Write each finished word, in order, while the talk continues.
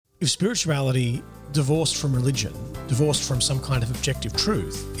if spirituality divorced from religion, divorced from some kind of objective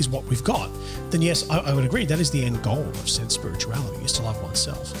truth is what we've got, then yes, I would agree that is the end goal of said spirituality, is to love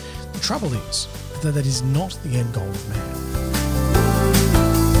oneself. The trouble is that that is not the end goal of man.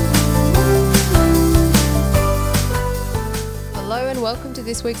 Hello and welcome to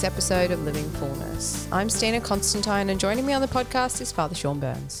this week's episode of Living Fullness. I'm Stina Constantine and joining me on the podcast is Father Sean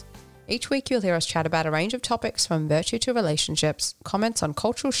Burns. Each week you'll hear us chat about a range of topics from virtue to relationships, comments on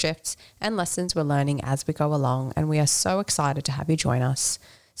cultural shifts and lessons we're learning as we go along, and we are so excited to have you join us.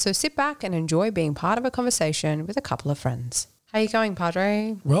 So sit back and enjoy being part of a conversation with a couple of friends. How are you going,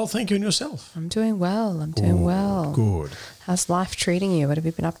 Padre? Well, thank you, and yourself? I'm doing well. Well. Good. How's life treating you? What have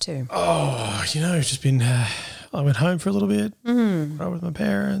you been up to? Oh, it's just been... I went home for a little bit, with my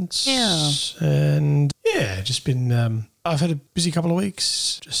parents. Yeah. And just been... I've had a busy couple of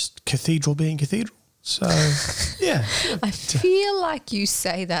weeks, just cathedral being cathedral. So, yeah. I feel like you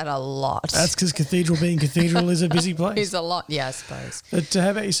say that a lot. That's because cathedral being cathedral is a busy place. It's a lot, yeah, I suppose. But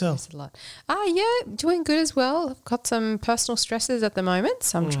how about yourself? It's a lot. Doing good as well. I've got some personal stresses at the moment,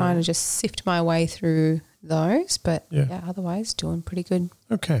 so I'm trying to just sift my way through those. But otherwise doing pretty good.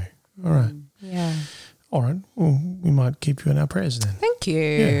 Okay. All right. Yeah. All right. Well, we might keep you in our prayers then. Thank you.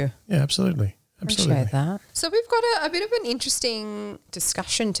 Yeah, absolutely. Appreciate that. So we've got a bit of an interesting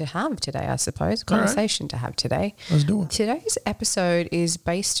discussion to have today, I suppose, conversation to have today. Let's do it. Today's episode is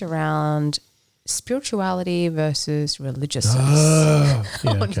based around spirituality versus religiousness.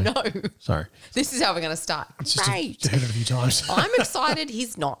 Okay. No. Sorry. This is how we're going to start. It's Great. just heard it a few times. I'm excited.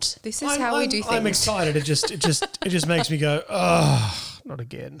 He's not. This is how we do things. I'm excited. It just makes me go, not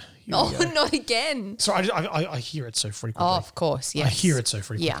again. Here we go. Not again. Sorry, I hear it so frequently. Oh, of course, yes. I hear it so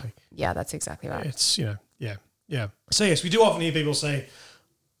frequently. Yeah, that's exactly right. It's, yeah. So yes, we do often hear people say,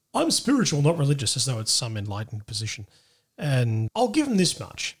 I'm spiritual, not religious, as though it's some enlightened position. And I'll give them this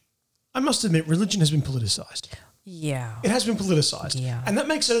much. I must admit, religion has been politicized. Yeah. It has been politicized. Yeah. And that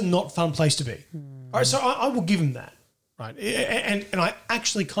makes it a not fun place to be. All right, so I will give them that. Right. And I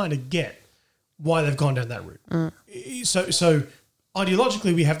actually kind of get why they've gone down that route. So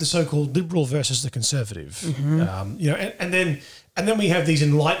ideologically, we have the so-called liberal versus the conservative. And then we have these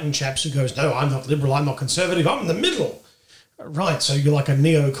enlightened chaps who goes, no, I'm not liberal, I'm not conservative, I'm in the middle. Right, so you're like a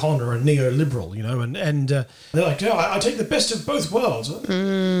neocon or a neoliberal, and they're like, no, I take the best of both worlds.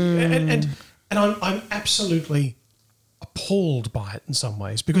 And I'm absolutely appalled by it in some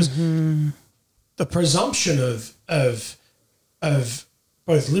ways, because the presumption of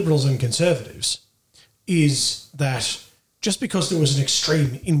both liberals and conservatives is that just because there was an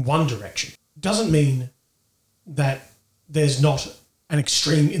extreme in one direction doesn't mean that there's not an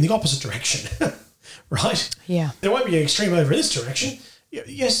extreme in the opposite direction. Right? Yeah. There won't be an extreme over in this direction.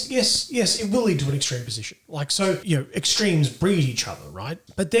 Yes, it will lead to an extreme position. Like, so, extremes breed each other, right?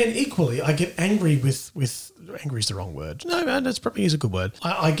 But then equally, I get angry with angry is the wrong word. No, man, that's probably is a good word.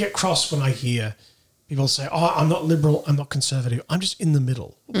 I get cross when I hear people say, oh, I'm not liberal, I'm not conservative, I'm just in the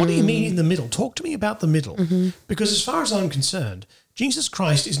middle. What do you mean in the middle? Talk to me about the middle. Because as far as I'm concerned, Jesus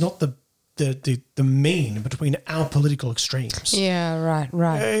Christ is not the mean between our political extremes. Yeah, right.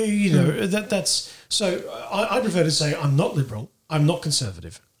 That's so. I prefer to say I'm not liberal, I'm not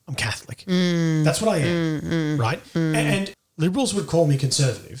conservative, I'm Catholic. That's what I am, right? And liberals would call me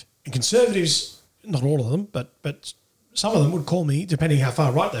conservative, and conservatives, not all of them, but some of them would call me, depending how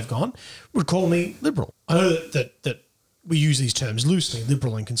far right they've gone, would call me liberal. I know that we use these terms loosely,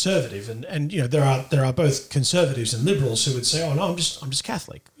 liberal and conservative, and there are both conservatives and liberals who would say, oh no, I'm just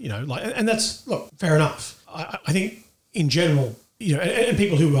Catholic, and that's, look, fair enough. I think in general, and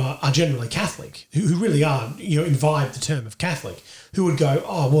people who are generally Catholic, who really are, imbibe the term of Catholic, who would go,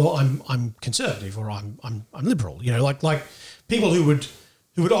 oh well, I'm conservative or I'm liberal, like people who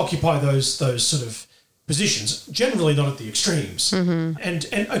would occupy those sort of positions, generally not at the extremes. And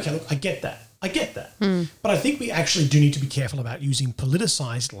okay, look, I get that. But I think we actually do need to be careful about using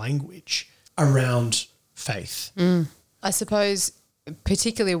politicized language around faith. I suppose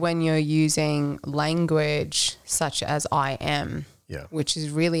particularly when you're using language such as I am, which is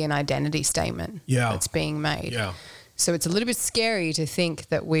really an identity statement that's being made. Yeah. So it's a little bit scary to think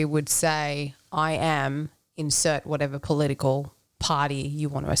that we would say I am, insert whatever political party you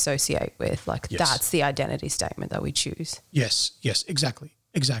want to associate with. That's the identity statement that we choose. Yes, exactly.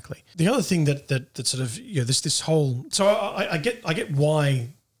 The other thing that sort of, this whole, so I get why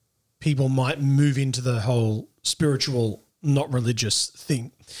people might move into the whole spiritual, not religious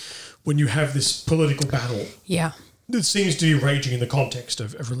thing when you have this political battle. Yeah. That seems to be raging in the context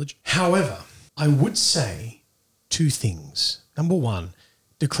of religion. However, I would say two things. Number one,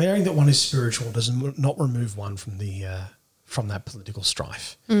 declaring that one is spiritual does not remove one from the from that political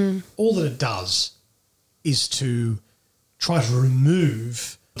strife. All that it does is to try to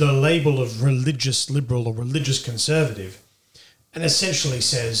remove the label of religious liberal or religious conservative and essentially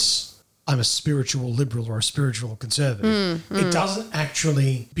says, I'm a spiritual liberal or a spiritual conservative. It doesn't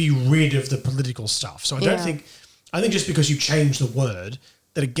actually be rid of the political stuff. So I think just because you change the word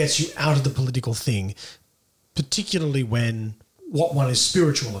that it gets you out of the political thing, particularly when what one is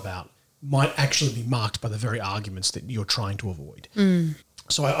spiritual about might actually be marked by the very arguments that you're trying to avoid.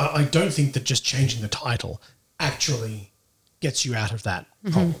 So I don't think that just changing the title actually gets you out of that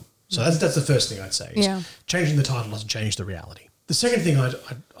problem. So that's the first thing I'd say. Is changing the title doesn't change the reality. The second thing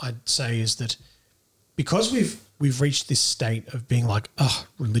I'd say is that because we've reached this state of being like, oh,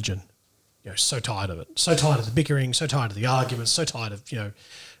 religion, so tired of it, so tired of the bickering, so tired of the arguments, so tired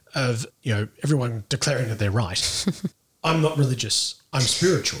of everyone declaring that they're right. I'm not religious. I'm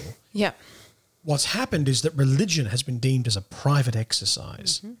spiritual. Yeah. What's happened is that religion has been deemed as a private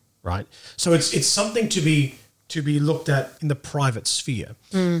exercise, right? So it's something to be looked at in the private sphere,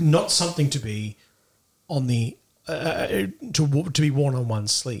 not something to be on the to be worn on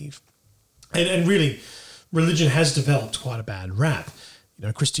one's sleeve. And really, religion has developed quite a bad rap.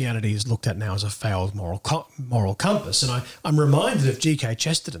 Christianity is looked at now as a failed moral compass. And I'm reminded of G.K.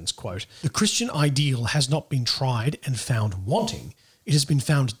 Chesterton's quote, "The Christian ideal has not been tried and found wanting. It has been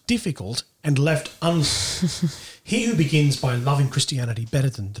found difficult and left He who begins by loving Christianity better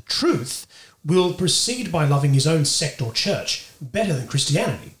than the truth will proceed by loving his own sect or church better than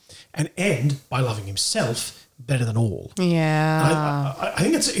Christianity and end by loving himself better than all." Yeah. I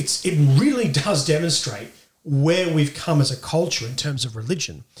think it really does demonstrate where we've come as a culture in terms of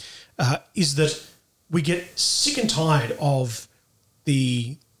religion, is that we get sick and tired of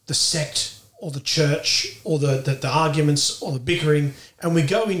the sect or the church or the arguments or the bickering, and we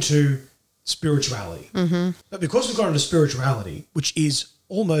go into spirituality. But because we've gone into spirituality, which is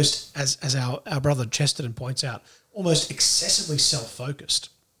almost, as our brother Chesterton points out, almost excessively self-focused,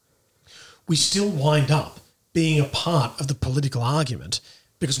 we still wind up being a part of the political argument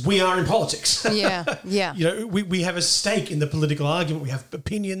because we are in politics. Yeah. We have a stake in the political argument. We have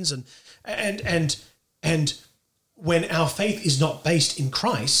opinions and when our faith is not based in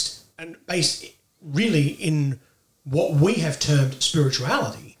Christ and based really in what we have termed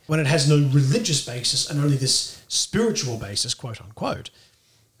spirituality, when it has no religious basis and only this spiritual basis, quote unquote,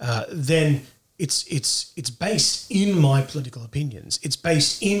 then it's based in my political opinions. It's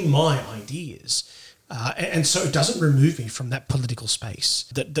based in my ideas. And so it doesn't remove me from that political space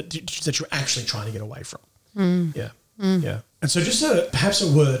that you're actually trying to get away from. Yeah. And so just perhaps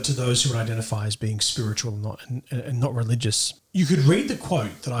a word to those who would identify as being spiritual and not religious. You could read the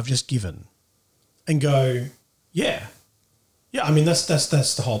quote that I've just given and go, yeah, I mean, that's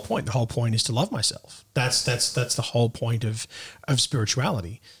the whole point. The whole point is to love myself. That's the whole point of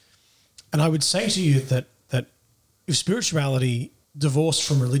spirituality. And I would say to you that if spirituality divorced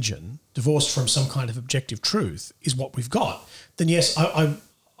from religion, divorced from some kind of objective truth is what we've got, then yes,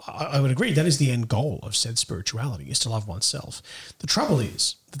 I would agree that is the end goal of said spirituality, is to love oneself. The trouble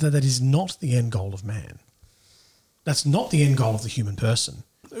is that is not the end goal of man. That's not the end goal of the human person.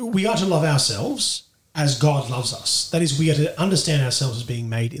 We are to love ourselves as God loves us. That is, we are to understand ourselves as being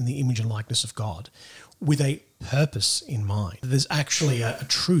made in the image and likeness of God with a purpose in mind. There's actually a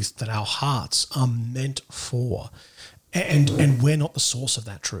truth that our hearts are meant for. And we're not the source of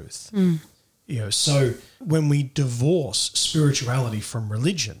that truth. So when we divorce spirituality from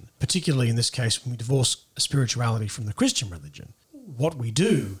religion, particularly in this case when we divorce spirituality from the Christian religion, what we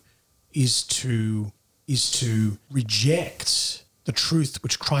do is to reject the truth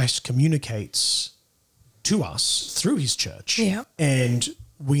which Christ communicates to us through his church. Yeah. And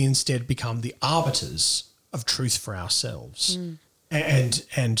we instead become the arbiters of truth for ourselves.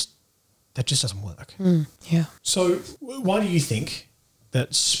 And that just doesn't work. Yeah. So why do you think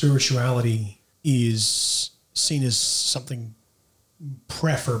that spirituality is seen as something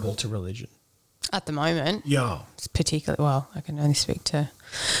preferable to religion? At the moment? Yeah. It's particularly, well, I can only speak to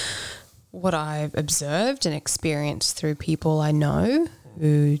what I've observed and experienced through people I know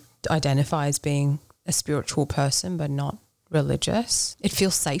who identify as being a spiritual person but not religious. It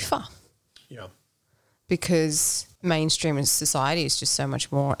feels safer. Yeah. Because mainstream society is just so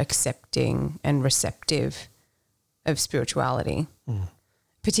much more accepting and receptive of spirituality,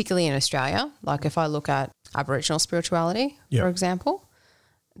 particularly in Australia. Like if I look at Aboriginal spirituality, for example,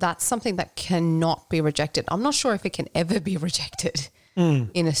 that's something that cannot be rejected. I'm not sure if it can ever be rejected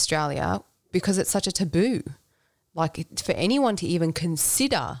in Australia because it's such a taboo. Like for anyone to even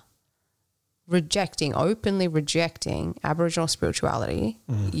consider openly rejecting Aboriginal spirituality,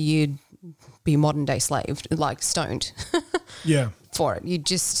 you'd be modern day slaved, like stoned. for it.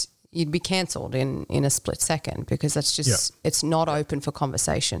 You'd be cancelled in a split second because that's just it's not open for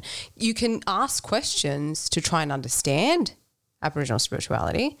conversation. You can ask questions to try and understand Aboriginal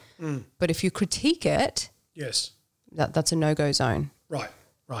spirituality, but if you critique it, that's a no-go zone. Right.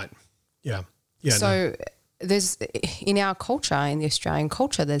 Yeah. So there's in our culture, in the Australian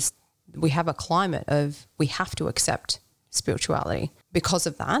culture, we have a climate of we have to accept spirituality because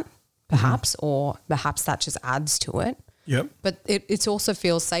of that, perhaps, or perhaps that just adds to it. Yep. But it also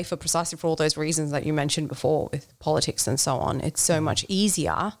feels safer precisely for all those reasons that you mentioned before with politics and so on. It's so much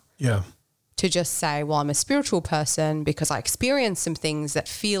easier to just say, well, I'm a spiritual person because I experience some things that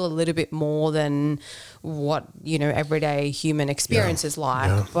feel a little bit more than what, everyday human experience is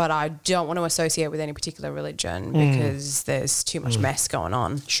like, but I don't want to associate with any particular religion because there's too much mess going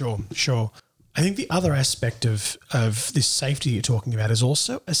on. Sure. I think the other aspect of this safety you're talking about is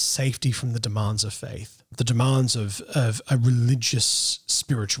also a safety from the demands of faith, the demands of a religious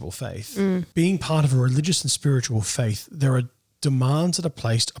spiritual faith. Being part of a religious and spiritual faith, there are demands that are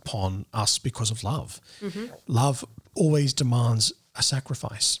placed upon us because of love. Love always demands a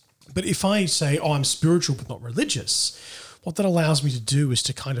sacrifice. But if I say, I'm spiritual but not religious, what that allows me to do is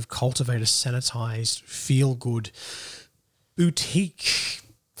to kind of cultivate a sanitized, feel-good, boutique,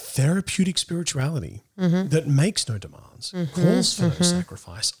 therapeutic spirituality that makes no demands, calls for no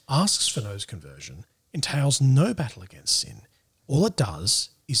sacrifice, asks for no conversion, entails no battle against sin. All it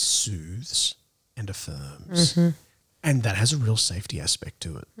does is soothes and affirms. And that has a real safety aspect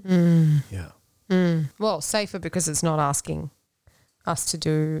to it. Well, safer because it's not asking us to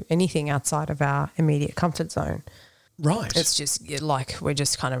do anything outside of our immediate comfort zone. Right. It's just like we're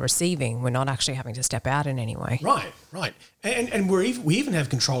just kind of receiving. We're not actually having to step out in any way. Right. And we even have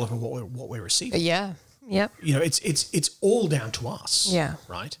control over what we're receiving. Yeah. Yep. It's all down to us. Yeah.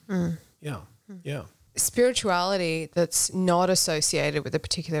 Right. Yeah. Spirituality that's not associated with a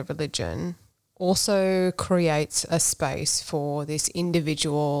particular religion also creates a space for this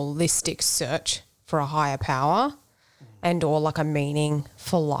individualistic search for a higher power and or like a meaning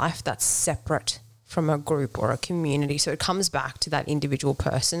for life that's separate from a group or a community. So it comes back to that individual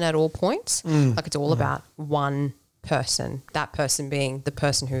person at all points. Like it's all about one person, that person being the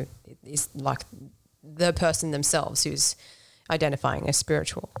person who is like the person themselves who's identifying as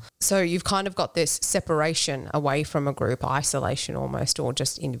spiritual. So you've kind of got this separation away from a group, isolation almost, or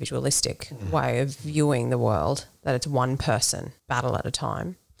just individualistic way of viewing the world, that it's one person, battle at a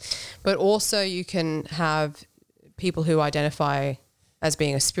time. But also you can have people who identify as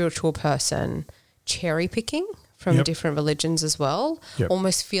being a spiritual person cherry picking from different religions as well,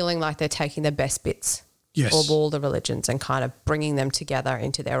 almost feeling like they're taking the best bits of all the religions and kind of bringing them together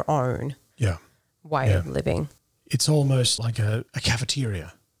into their own way of living. It's almost like a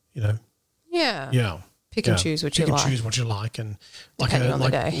cafeteria, Yeah. Pick and choose what you like. Pick and choose what you like, and like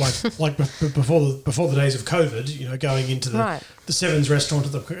before the days of COVID, going into the Sevens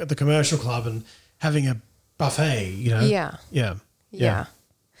restaurant at the commercial club and having a buffet. Yeah.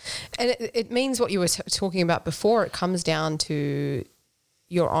 And it means what you were talking about before. It comes down to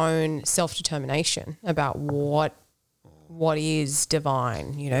your own self-determination about what is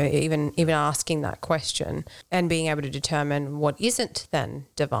divine, even asking that question and being able to determine what isn't then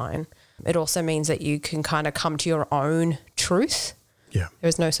divine. It also means that you can kind of come to your own truth. Yeah.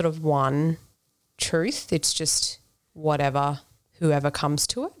 There's no sort of one truth. It's just whoever comes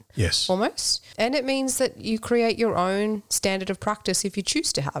to it. Yes. Almost. And it means that you create your own standard of practice if you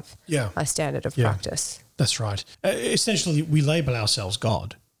choose to have a standard of practice. That's right. Essentially, we label ourselves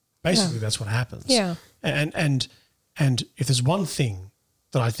God. Basically, that's what happens. Yeah. And if there's one thing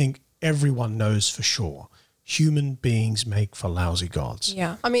that I think everyone knows for sure, human beings make for lousy gods.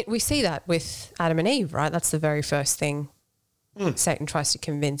 Yeah. I mean, we see that with Adam and Eve, right? That's the very first thing Satan tries to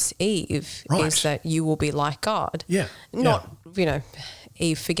convince Eve is that you will be like God. Yeah. Not,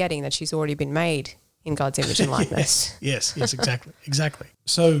 Eve forgetting that she's already been made in God's image and likeness. Yes, exactly.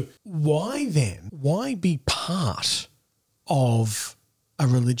 So why be part of a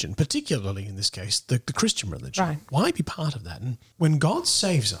religion, particularly in this case, the Christian religion? Right. Why be part of that? And when God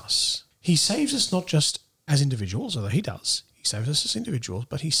saves us, he saves us not just as individuals, although he does. He saves us as individuals,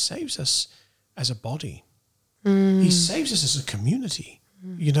 but he saves us as a body. He saves us as a community,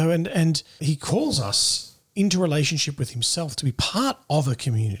 and he calls us into relationship with himself to be part of a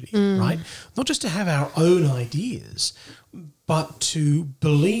community, right? Not just to have our own ideas, but to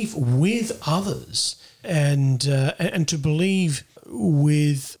believe with others and to believe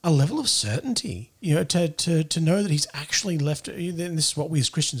with a level of certainty, to know that he's actually left, and this is what we as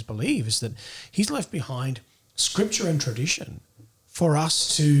Christians believe, is that he's left behind scripture and tradition for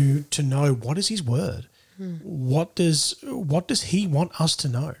us to know what is his word, what does he want us to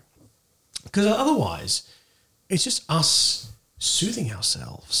know? Because otherwise, it's just us soothing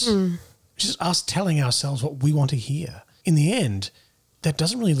ourselves. It's just us telling ourselves what we want to hear. In the end, that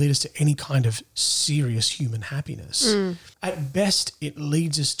doesn't really lead us to any kind of serious human happiness. At best, it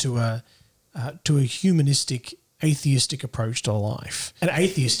leads us to a humanistic, atheistic approach to life. And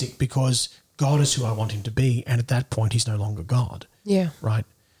atheistic because God is who I want him to be, and at that point, he's no longer God. Yeah. Right?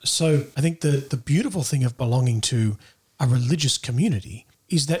 So I think the beautiful thing of belonging to a religious community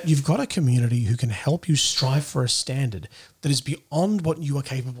is that you've got a community who can help you strive for a standard that is beyond what you are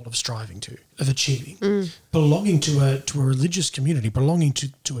capable of striving to, of achieving. Belonging to a religious community, belonging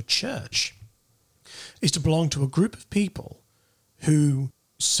to a church, is to belong to a group of people who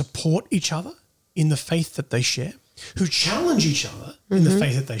support each other in the faith that they share, who challenge each other in the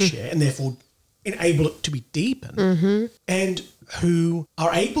faith that they share, and therefore enable it to be deepened, and who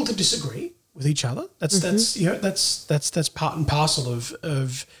are able to disagree with each other. That's part and parcel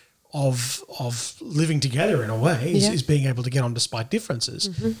of living together in a way, is being able to get on despite differences.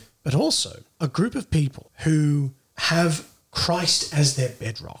 But also a group of people who have Christ as their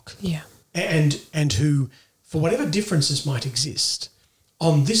bedrock. Yeah. And who, for whatever differences might exist,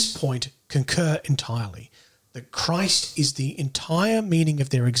 on this point concur entirely that Christ is the entire meaning of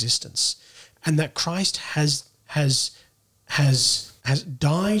their existence, and that Christ has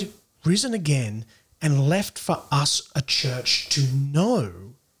died, risen again, and left for us a church to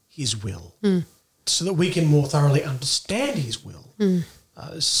know his will, so that we can more thoroughly understand his will,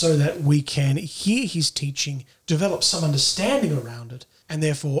 so that we can hear his teaching, develop some understanding around it, and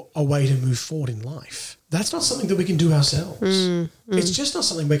therefore a way to move forward in life. That's not something that we can do ourselves. It's just not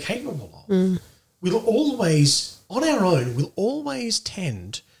something we're capable of. We'll always, on our own, we'll always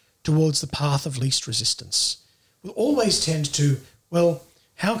tend towards the path of least resistance. We'll always tend to, well,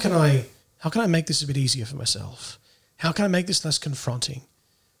 how can I make this a bit easier for myself? How can I make this less confronting?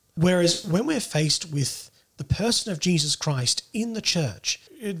 Whereas when we're faced with the person of Jesus Christ in the church,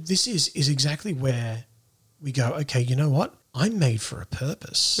 this is exactly where we go, okay, you know what? I'm made for a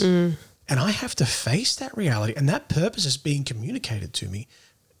purpose. And I have to face that reality. And that purpose is being communicated to me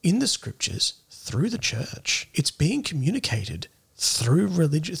in the scriptures through the church. It's being communicated through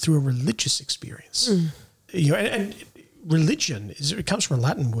a religious experience. And religion it comes from a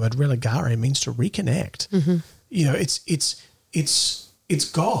Latin word, religare, means to reconnect.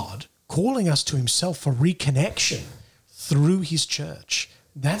 It's God calling us to himself for reconnection through his church.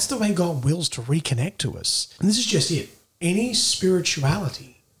 That's the way God wills to reconnect to us. And this is just it. Any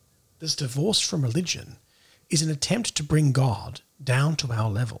spirituality that's divorced from religion is an attempt to bring God down to our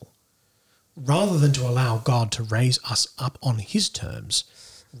level, rather than to allow God to raise us up on his terms,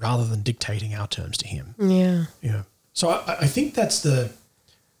 rather than dictating our terms to him. Yeah. So I think that's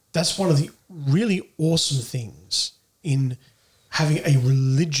one of the really awesome things in having a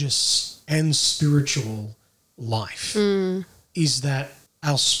religious and spiritual life, is that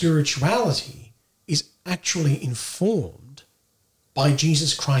our spirituality is actually informed by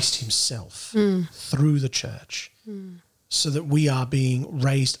Jesus Christ himself through the church, so that we are being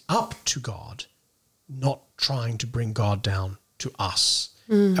raised up to God, not trying to bring God down to us,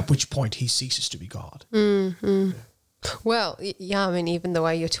 at which point he ceases to be God. Yeah. Well, yeah, I mean, even the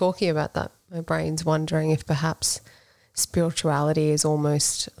way you're talking about that, my brain's wondering if perhaps spirituality is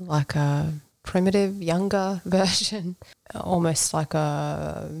almost like a primitive, younger version, almost like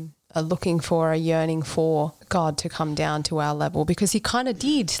a looking for, a yearning for God to come down to our level, because he kind of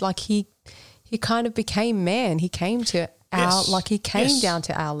did. Like he kind of became man. He came to down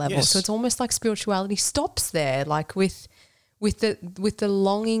to our level. So it's almost like spirituality stops there, like with the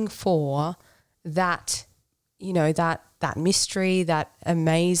longing for that, that mystery, that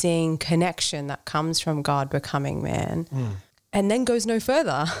amazing connection that comes from God becoming man, and then goes no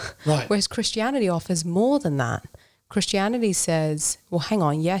further. Right. Whereas Christianity offers more than that. Christianity says, well, hang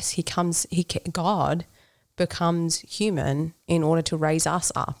on, yes, God becomes human in order to raise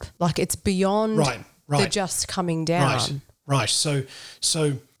us up. Like it's beyond the just coming down. Right. So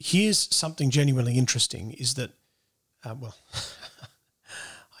here's something genuinely interesting is that, I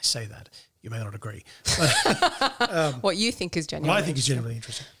say that. You may not agree. But, what you think is genuinely what I think is genuinely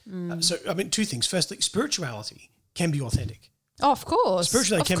interesting. Two things. Firstly, spirituality can be authentic. Oh, of course.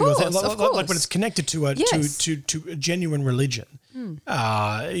 Spirituality can be authentic. Like when it's connected to a genuine religion.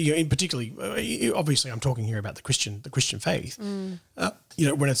 Particularly, obviously, I'm talking here about the Christian faith.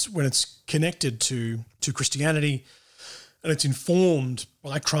 When it's connected to Christianity, and it's informed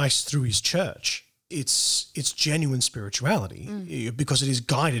by Christ through his church, it's genuine spirituality because it is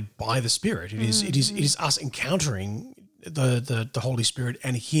guided by the Spirit. It is us encountering the Holy Spirit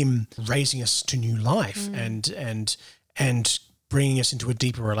and Him raising us to new life and bringing us into a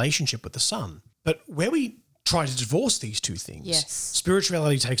deeper relationship with the Son. But where we try to divorce these two things,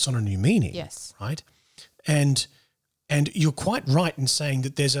 spirituality takes on a new meaning. Yes. Right? And you're quite right in saying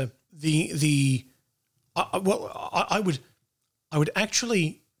that there's I would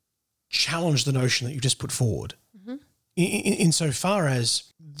actually challenge the notion that you just put forward, insofar as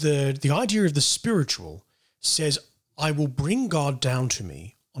the idea of the spiritual says, I will bring God down to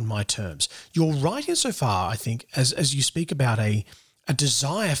me on my terms. You're right insofar, I think, as you speak about a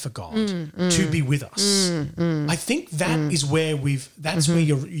desire for God to be with us. I think that is where that's where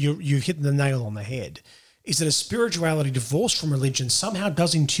you've hit the nail on the head, is that a spirituality divorced from religion somehow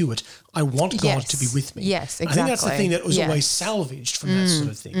does intuit, I want God to be with me. Yes, exactly. I think that's the thing that was always salvaged from that sort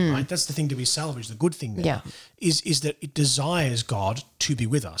of thing, right? That's the thing to be salvaged. The good thing there is that it desires God to be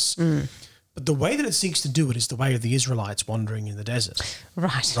with us. But the way that it seeks to do it is the way of the Israelites wandering in the desert.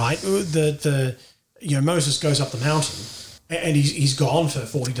 Right. Right? Moses goes up the mountain and he's gone for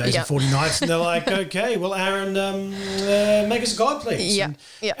 40 days and 40 nights, and they're like, okay, well, Aaron, make us a god, please. And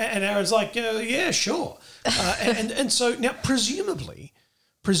Aaron's like, yeah, sure. And so now presumably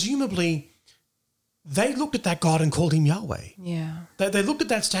they looked at that God and called him Yahweh. Yeah. They looked at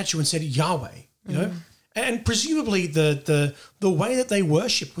that statue and said Yahweh, you know? And presumably the way that they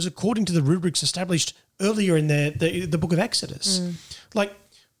worship was according to the rubrics established earlier in the book of Exodus. Like,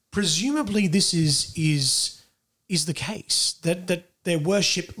 presumably this is the case, that their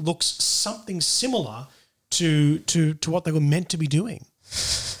worship looks something similar to what they were meant to be doing.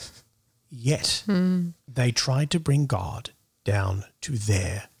 Yet they tried to bring God down to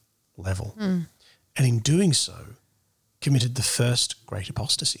their level. And in doing so, committed the first great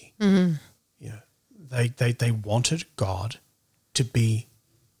apostasy. They wanted God to be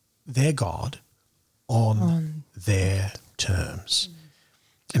their God on their terms.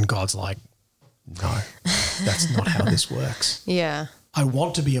 And God's like, no, that's not how this works. Yeah. I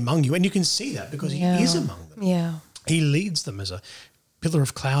want to be among you. And you can see that because he is among them. Yeah. He leads them as a pillar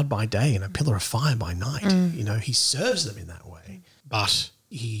of cloud by day and a pillar of fire by night. He serves them in that way. But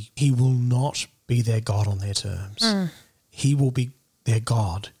he will not be their God on their terms. He will be their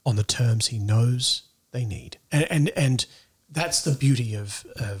God on the terms he knows they need. And that's the beauty of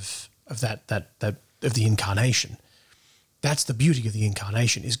the incarnation. That's the beauty of the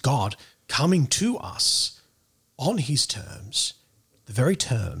incarnation, is God coming to us on his terms, the very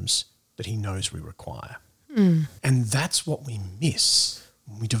terms that he knows we require. And that's what we miss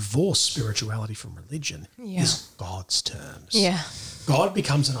when we divorce spirituality from religion, is God's terms. Yeah. God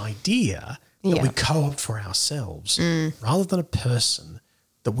becomes an idea that we co-opt for ourselves rather than a person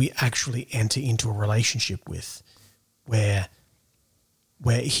that we actually enter into a relationship with where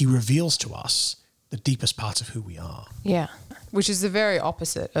he reveals to us the deepest parts of who we are. Yeah. Which is the very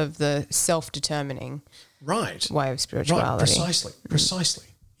opposite of the self-determining way of spirituality. Right, precisely.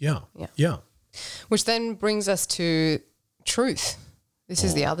 Yeah. Which then brings us to truth. This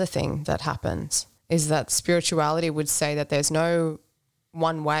is the other thing that happens, is that spirituality would say that there's no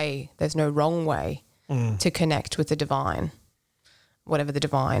one way, there's no wrong way to connect with the divine, whatever the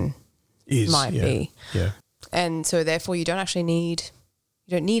divine might be. Yeah. And so therefore you don't actually need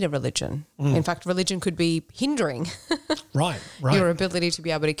a religion. In fact, religion could be hindering your ability to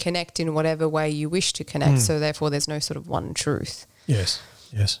be able to connect in whatever way you wish to connect. So therefore there's no sort of one truth. Yes.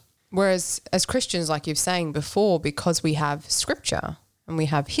 Whereas as Christians, like you've saying before, because we have scripture and we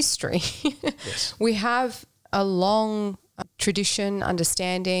have history, we have a long tradition,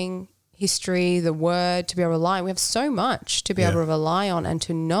 understanding, history, the word to be able to rely on. We have so much to be able to rely on and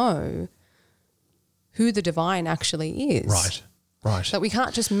to know who the divine actually is. Right. That we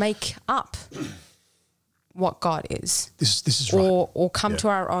can't just make up what God is. This is right. Or come to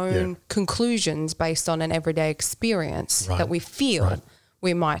our own conclusions based on an everyday experience that we feel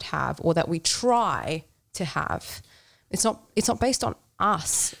we might have or that we try to have. It's not based on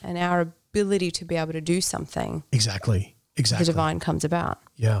us and our ability to be able to do something. Exactly. The divine comes about.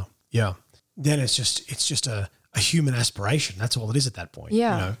 Yeah. Then it's just a human aspiration. That's all it is at that point.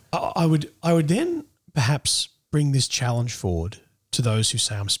 Yeah. I would then perhaps bring this challenge forward to those who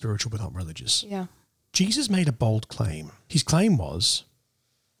say I'm spiritual but not religious. Yeah. Jesus made a bold claim. His claim was,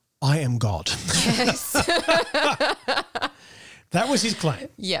 I am God. Yes. That was his claim.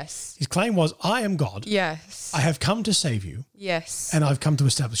 Yes. His claim was, I am God. Yes. I have come to save you. Yes. And I've come to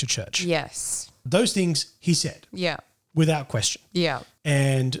establish a church. Yes. Those things he said. Yeah. Without question. Yeah.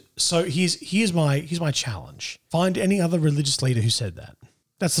 And so here's my challenge. Find any other religious leader who said that.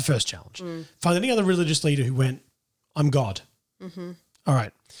 That's the first challenge. Find any other religious leader who went, I'm God. All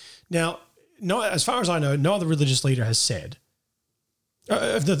right. Now, no, as far as I know, no other religious leader has said,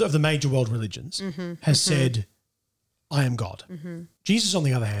 of the major world religions, has said, I am God. Jesus, on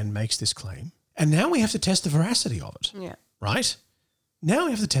the other hand, makes this claim. And now we have to test the veracity of it. Yeah. Right? Now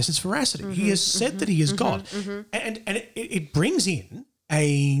we have to test its veracity. He has said that he is God. And it brings in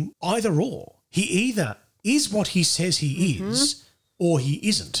a either or. He either is what he says he is or he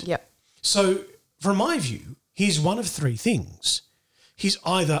isn't. Yep. So from my view, he's one of three things. He's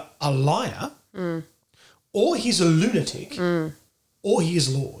either a liar or he's a lunatic or he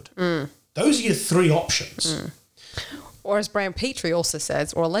is Lord. Those are your three options. Or as Brian Petrie also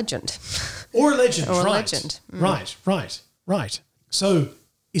says, or a legend. Or a legend, or right. a legend. Right. So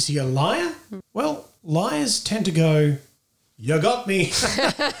is he a liar? Well, liars tend to go, you got me.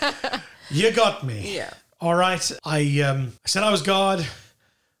 You got me. Yeah. All right. I said I was God.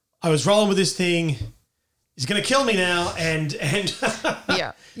 I was rolling with this thing. He's going to kill me now. And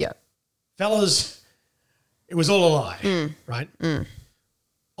yeah. Fellas, it was all a lie, right?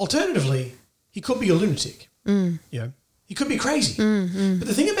 Alternatively, he could be a lunatic. You know, he could be crazy. But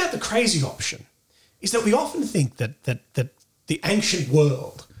the thing about the crazy option is that we often think that the ancient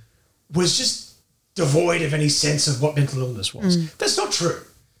world was just devoid of any sense of what mental illness was. That's not true.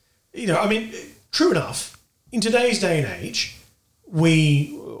 You know, I mean, true enough, in today's day and age,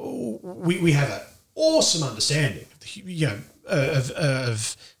 we have an awesome understanding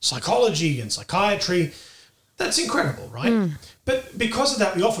of psychology and psychiatry. That's incredible, right? But because of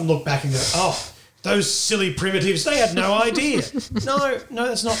that, we often look back and go, oh, those silly primitives, they had no idea. No,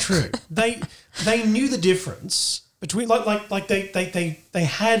 that's not true. They knew the difference between like they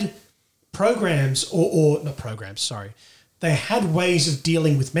had programs or not programs, sorry. They had ways of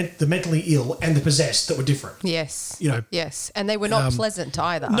dealing with the mentally ill and the possessed that were different. Yes. You know. Yes, and they were not pleasant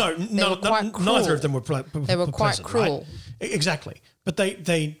either. No, neither of them were They were quite pleasant, cruel. Right? Exactly. But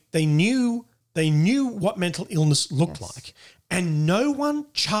they knew what mental illness looked like, and no one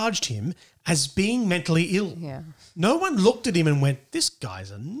charged him as being mentally ill. Yeah. No one looked at him and went, "This guy's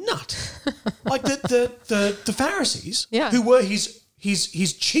a nut." Like the Pharisees, who were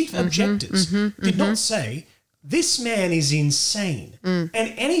his chief objectors, did not say, "This man is insane," and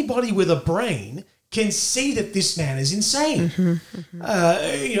anybody with a brain can see that this man is insane.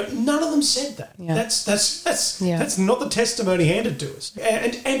 None of them said that. Yeah. That's not the testimony handed to us.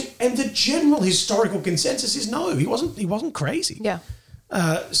 And the general historical consensus is no, he wasn't crazy. Yeah.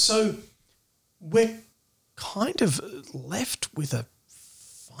 So we're kind of left with a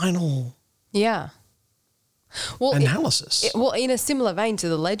final analysis. In a similar vein to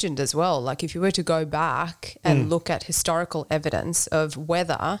the legend as well, like if you were to go back and look at historical evidence of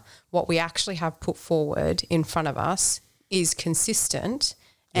whether what we actually have put forward in front of us is consistent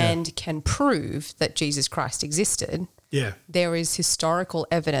and can prove that Jesus Christ existed, there is historical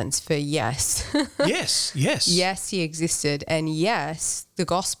evidence for yes. Yes. Yes, he existed, and yes, the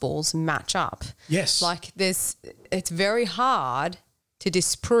Gospels match up. Yes. Like it's very hard to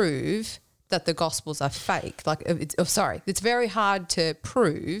disprove that the Gospels are fake. It's very hard to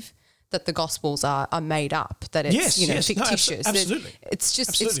prove that the Gospels are made up, that it's fictitious. No, absolutely. It's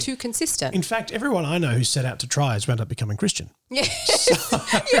just it's too consistent. In fact, everyone I know who set out to try has wound up becoming Christian. Yeah,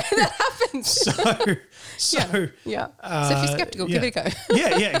 that happens. So if you're skeptical, give it a go.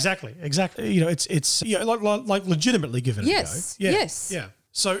 yeah, exactly. You know, it's like legitimately give it a go. Yes. Yeah.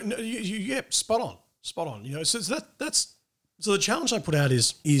 So spot on. You know, so that's. So the challenge I put out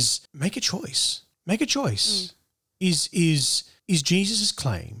is make a choice. Make a choice. Is Jesus'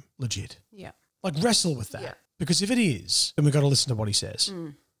 claim legit? Yeah. Like wrestle with that. Yeah. Because if it is, then we've got to listen to what he says.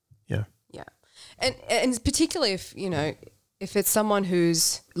 Yeah. Yeah. And particularly if it's someone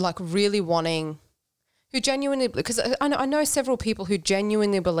who's like really wanting, who genuinely, because I know several people who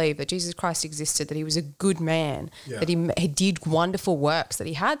genuinely believe that Jesus Christ existed, that he was a good man, that he did wonderful works, that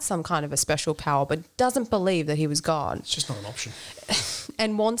he had some kind of a special power, but doesn't believe that he was God. It's just not an option.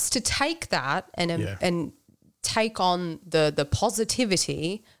 And wants to take that and take on the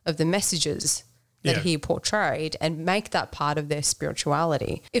positivity of the messages that he portrayed and make that part of their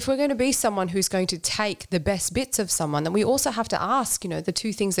spirituality. If we're going to be someone who's going to take the best bits of someone, then we also have to ask, the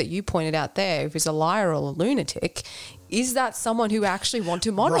two things that you pointed out there, if he's a liar or a lunatic, is that someone who actually want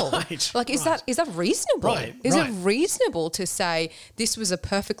to model? Right, like, is that reasonable? Right, is it reasonable to say this was a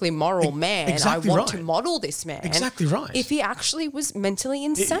perfectly moral man? Exactly I want to model this man. Exactly right. If he actually was mentally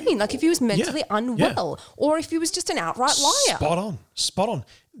insane, like if he was mentally unwell, or if he was just an outright liar. Spot on.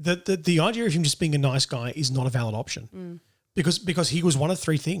 The idea of him just being a nice guy is not a valid option because he was one of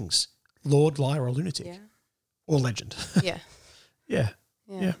three things: Lord, liar, or lunatic, or legend. Yeah.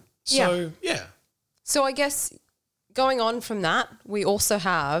 So I guess going on from that, we also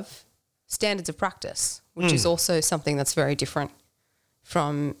have standards of practice, which is also something that's very different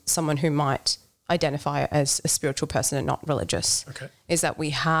from someone who might identify as a spiritual person and not religious. Okay. Is that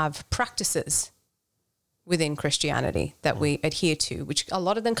we have practices within Christianity that we adhere to, which a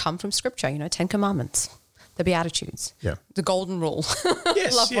lot of them come from Scripture, 10 Commandments, the Beatitudes, the Golden Rule,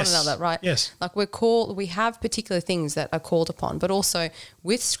 Yes, love one another, right? Yes. Like we have particular things that are called upon, but also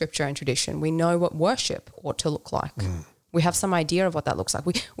with Scripture and tradition, we know what worship ought to look like. We have some idea of what that looks like.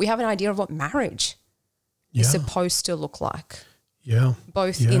 We have an idea of what marriage is supposed to look like. Yeah.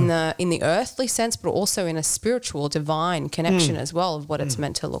 Both in the earthly sense, but also in a spiritual, divine connection as well of what it's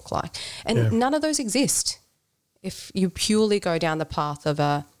meant to look like. And none of those exist if you purely go down the path of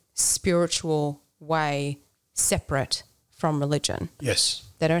a spiritual way separate from religion. Yes.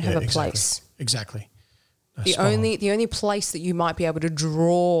 They don't have a exactly. place. Exactly. No, The only place that you might be able to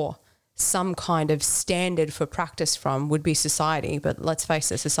draw some kind of standard for practice from would be society, but let's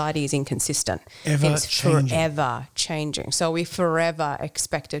face it, society is inconsistent. It's forever changing. So we forever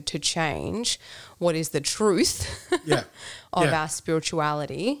expected to change what is the truth of our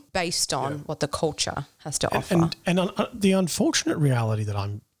spirituality based on what the culture has to offer. And the unfortunate reality that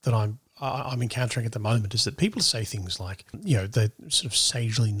I'm encountering at the moment is that people say things like, they sort of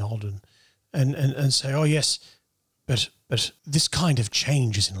sagely nod and say, oh yes, but this kind of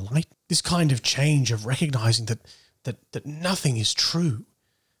change is enlightened. This kind of change of recognizing that nothing is true.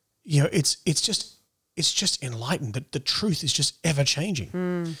 It's just enlightened. That the truth is just ever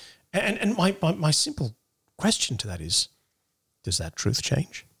changing. And my simple question to that is, does that truth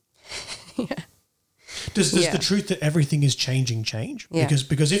change? Does the truth that everything is changing change? Yeah.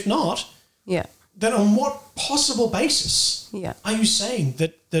 Because if not, then on what possible basis are you saying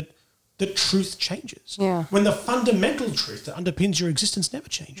that truth changes? When the fundamental truth that underpins your existence never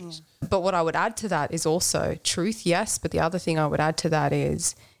changes. But what I would add to that is also truth, yes, but the other thing I would add to that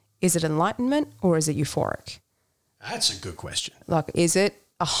is it enlightenment or is it euphoric? That's a good question. Like, is it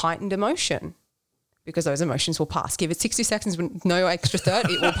a heightened emotion? Because those emotions will pass. Give it 60 seconds with no extra third,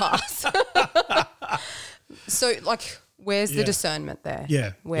 it will pass. So, like, where's the discernment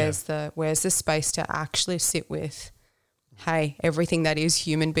there? Where's the space to actually sit with, hey, everything that is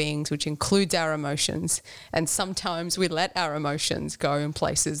human beings, which includes our emotions, and sometimes we let our emotions go in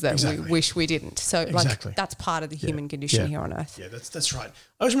places that we wish we didn't. So, like, that's part of the human condition here on earth. Yeah, that's right.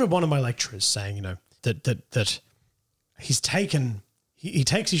 I always remember one of my lecturers saying, that he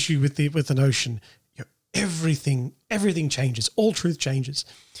takes issue with the notion, everything changes, all truth changes,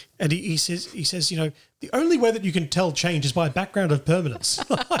 and he says, the only way that you can tell change is by a background of permanence.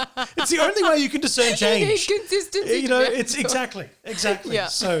 It's the only way you can discern change. Consistency. It's exactly. Yeah.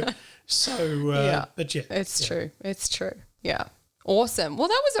 But it's true. It's true. Yeah. Awesome. Well,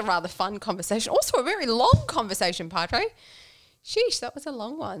 that was a rather fun conversation. Also a very long conversation, Padre. Sheesh, that was a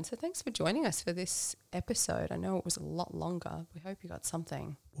long one. So thanks for joining us for this episode. I know it was a lot longer. We hope you got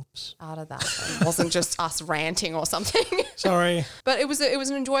something out of that. It wasn't just us ranting or something. Sorry. But it was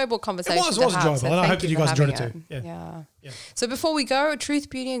an enjoyable conversation. It was enjoyable, so and I hope that you guys enjoyed it too. Yeah. So before we go, truth,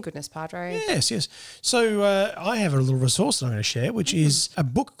 beauty, and goodness, Padre. Yes. So I have a little resource that I'm going to share, which is a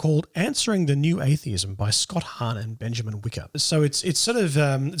book called Answering the New Atheism by Scott Hahn and Benjamin Wicker. So it's sort of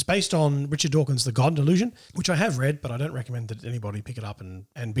it's based on Richard Dawkins' The God Delusion, which I have read, but I don't recommend that anybody pick it up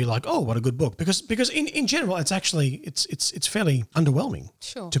and be like, oh, what a good book, because in general it's actually it's fairly underwhelming.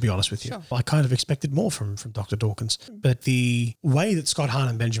 Sure. To be honest with you, I kind of expected more from Dr. Dawkins, but the way that Scott Hahn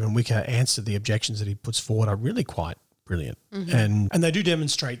and Benjamin Wicker answered the objections that he puts forward are really quite brilliant, and they do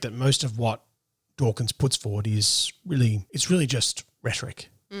demonstrate that most of what Dawkins puts forward is really just rhetoric.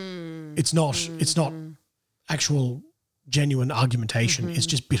 It's not actual genuine argumentation. It's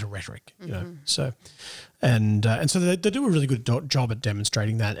just bitter rhetoric, So, and so they do a really good job at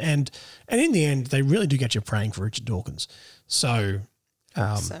demonstrating that, and in the end, they really do get you praying for Richard Dawkins. So.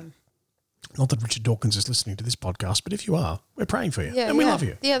 Awesome. Not that Richard Dawkins is listening to this podcast, but if you are, we're praying for you, and we love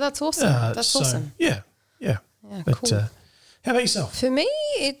you. Yeah, that's awesome. Awesome. Yeah. But cool. How about yourself? For me,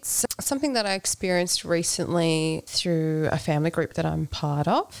 it's something that I experienced recently through a family group that I'm part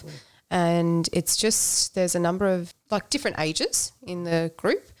of, and it's just there's a number of different ages in the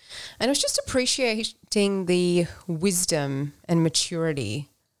group, and it was just appreciating the wisdom and maturity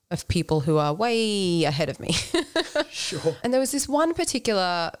of people who are way ahead of me. Sure. And there was this one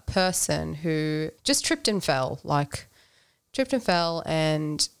particular person who just tripped and fell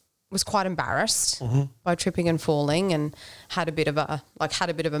and was quite embarrassed by tripping and falling, and had a bit of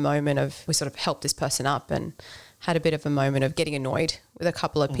a moment of, we sort of helped this person up, and had a bit of a moment of getting annoyed with a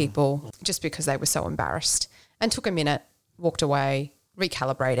couple of people just because they were so embarrassed, and took a minute, walked away,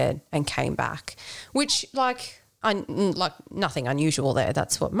 recalibrated, and came back, which like nothing unusual there.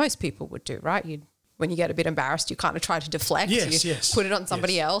 That's what most people would do, right? When you get a bit embarrassed, you kind of try to deflect. Yes, you yes. put it on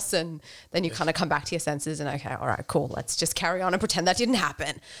somebody else, and then you kind of come back to your senses and, okay, all right, cool, let's just carry on and pretend that didn't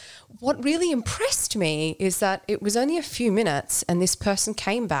happen. What really impressed me is that it was only a few minutes and this person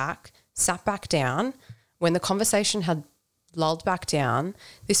came back, sat back down. When the conversation had lulled back down,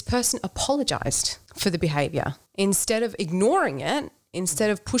 this person apologized for the behavior. Instead of ignoring it,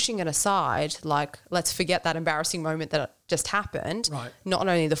 instead of pushing it aside, like, let's forget that embarrassing moment that just happened, right. Not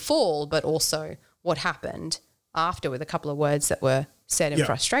only the fall, but also what happened after with a couple of words that were said in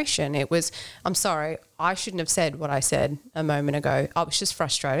frustration. It was, I'm sorry, I shouldn't have said what I said a moment ago. I was just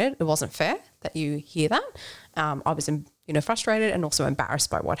frustrated. It wasn't fair that you hear that. I was, frustrated and also embarrassed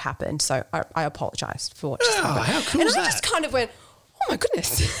by what happened. So I apologized for what just happened. How cool and is I that? just kind of went, oh my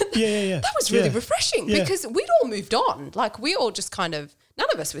goodness. Yeah. That was really refreshing because we'd all moved on. Like we all just kind of, none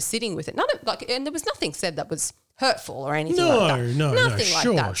of us were sitting with it. And there was nothing said that was hurtful or anything like that. Nothing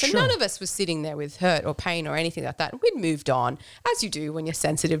like that. So none of us was sitting there with hurt or pain or anything like that. We'd moved on, as you do when you're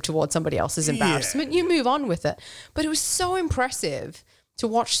sensitive towards somebody else's embarrassment. You move on with it. But it was so impressive to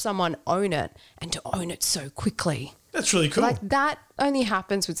watch someone own it and to own it so quickly. That's really cool. Like that only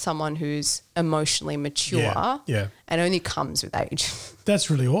happens with someone who's emotionally mature and only comes with age. That's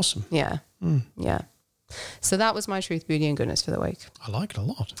really awesome. Yeah. Yeah. So that was my truth, beauty and goodness for the week. I like it a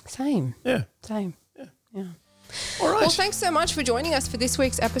lot. Same. Yeah. Same. Yeah. All right. Well, thanks so much for joining us for this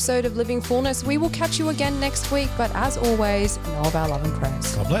week's episode of Living Fullness. We will catch you again next week, but as always, know of our love and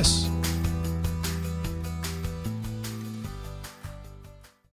prayers. God bless.